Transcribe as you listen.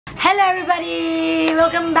Hello everybody,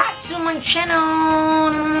 welcome back to my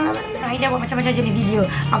channel. I dah buat macam-macam jenis video.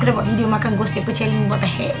 Aku dah buat video makan ghost paper challenge. What the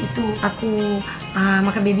heck itu. Aku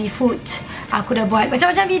makan baby food. Aku dah buat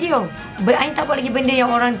macam-macam video. But I tak buat lagi benda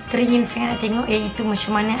yang orang teringin sangat nak tengok, iaitu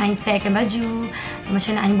macam mana I pairkan baju, macam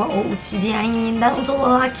mana I buat OOTD I. Dan untuk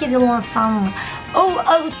lelaki di luar sana,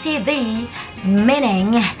 OOTD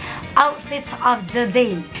meaning outfit of the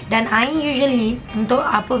day. Dan I usually untuk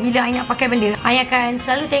apabila I nak pakai benda, I akan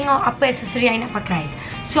selalu tengok apa aksesori I nak pakai.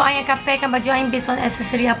 So I akan pairkan baju I based on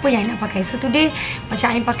aksesori apa yang I nak pakai. So today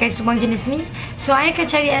macam I pakai subang jenis ni, so I akan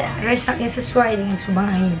cari dress up yang sesuai dengan subang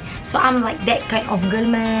I. So I'm like that kind of girl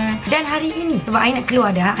man. Dan hari ini sebab I nak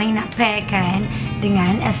keluar dah, I nak pairkan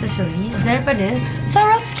dengan aksesori daripada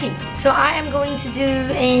Swarovski. So I am going to do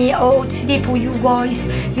a OOTD for you guys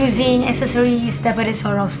using accessories daripada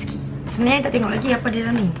Swarovski. Sebenarnya tak tengok lagi apa di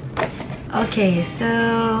dalam ni. Okay, so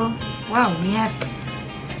wow, we have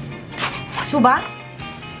subang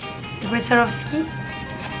daripada Swarovski.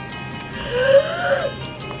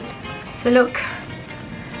 So look,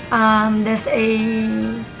 there's a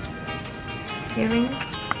earring,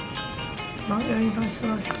 long earring from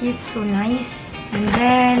Swarovski. It's so nice. And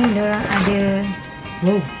then dorang ada,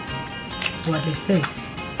 wow, what is this?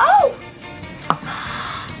 Oh,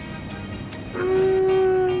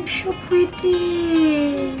 so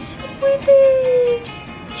pretty, so pretty.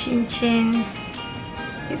 Cincin.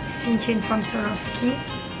 It's cincin from Swarovski.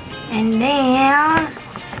 And then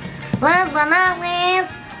last but not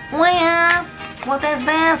least, we have, what is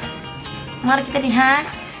this? Mari kita lihat.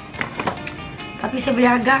 Tapi saya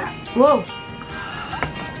boleh agak, wow,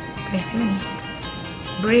 guys, ni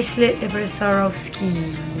bracelet daripada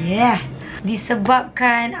Swarovski. Yeah.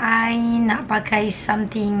 Disebabkan I nak pakai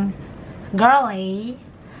something girly,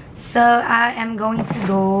 so I am going to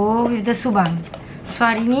go with the subang. So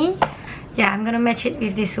hari ni, yeah, I'm gonna match it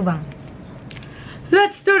with this subang.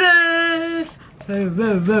 Let's do this!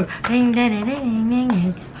 Ding ding ding ding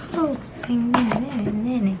ding. Oh, ding ding ding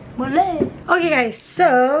ding. Boleh. Okay guys, so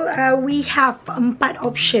we have 4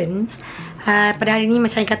 option. Pada hari ni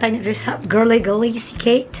macam kata nak dress up girly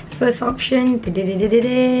sikit. First option,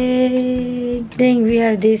 then we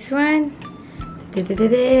have this one. We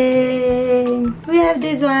have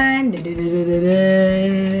this one.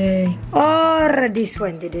 Or this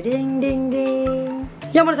one.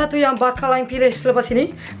 Yang mana satu yang bakal yang pilih selepas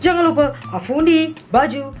ini? Jangan lupa undi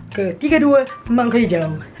baju ke-32 mangga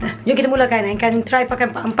hijau. Jom kita mulakan. I akan try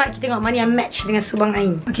pakai 4, kita tengok mana yang match dengan subang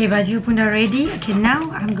Ain. Okay, baju pun dah ready. Okay, now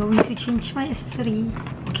I'm going to change my accessory.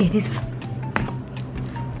 Okay, this one.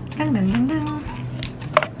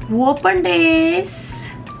 Open this.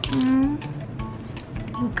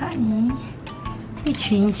 Buka ni. We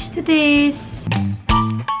change to this.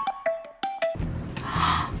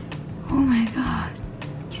 Oh my god.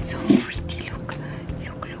 It's so pretty. Look.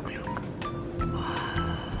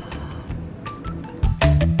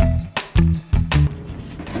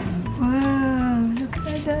 Wow, look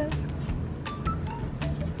at that.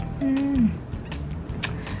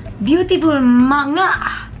 Beautiful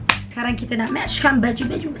manga. Sekarang kita nak matchkan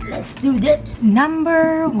baju-baju. Let's do that.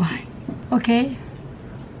 Number 1. Okay.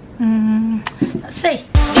 Let's see.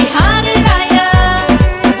 Di hari raya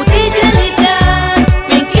putih jelita,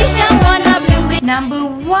 pinkish yang warna bling-bling. Number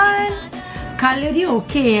 1, color dia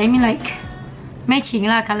okay. I mean like matching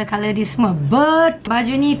lah color-color dia semua. But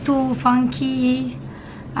baju ni too funky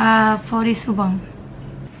for this subang.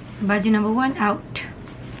 Baju number 1 out.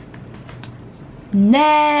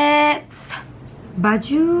 Next,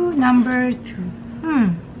 baju number 2.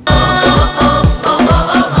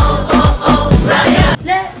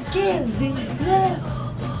 Let's give this love.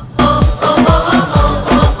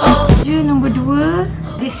 Baju number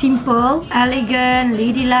 2, this simple, elegant,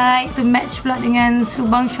 ladylike, to match pula dengan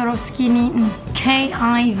subang Swarovski ni.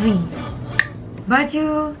 KIV.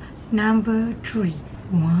 Baju number 3.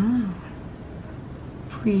 Wow,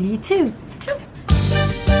 pretty too.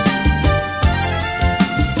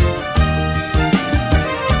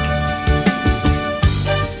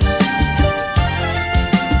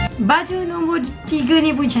 Baju nombor 3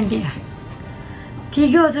 ni pun cantik lah. 3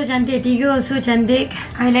 also cantik.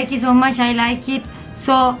 I like it so much. I like it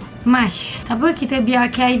so much. Apa, kita biar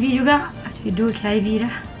KIV juga. Kita do KIV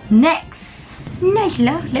dah. Next. Nice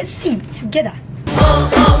lah. Let's see together.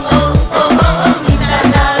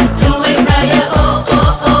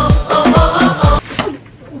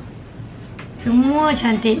 Semua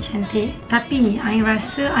cantik. Tapi I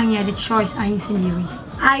rasa I ada choice I sendiri.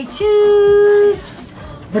 I choose.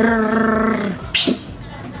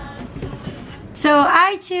 So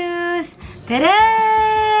I choose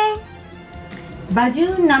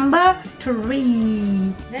baju number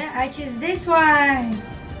 3. Then I choose this one.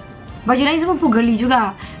 Baju lain semua pun girly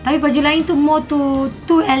juga. Tapi baju lain tu more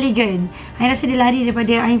too elegant. I rasa dia lari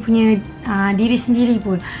daripada I punya diri sendiri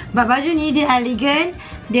pun. But baju ni dia elegant,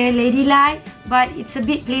 dia ladylike, but it's a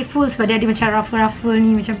bit playful sebab dia ada macam ruffle-ruffle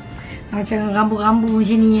ni, macam rambu-rambu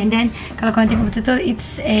macam ni. And then kalau korang tengok betul-betul,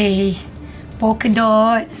 it's a polka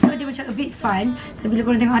dot. So dia macam a bit fun. Tapi bila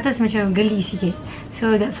korang tengok atas macam geli sikit.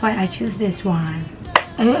 So that's why I choose this one.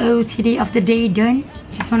 OOTD of the day done.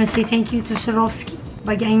 Just want to say thank you to Swarovski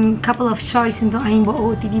bagi Ain couple of choice untuk Ain buat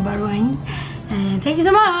OOTD baru Ain. And thank you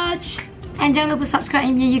so much. And jangan lupa subscribe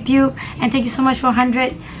Ain punya YouTube. And thank you so much for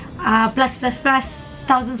 100 plus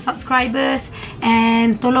 1,000 subscribers.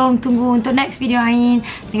 And tolong tunggu untuk next video Ain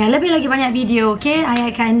dengan lebih lagi banyak video. Okay, Ain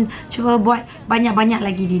akan cuba buat banyak-banyak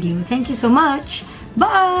lagi video. Thank you so much.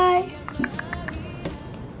 Bye.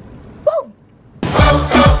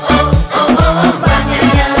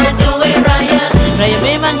 Raya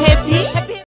memang happy.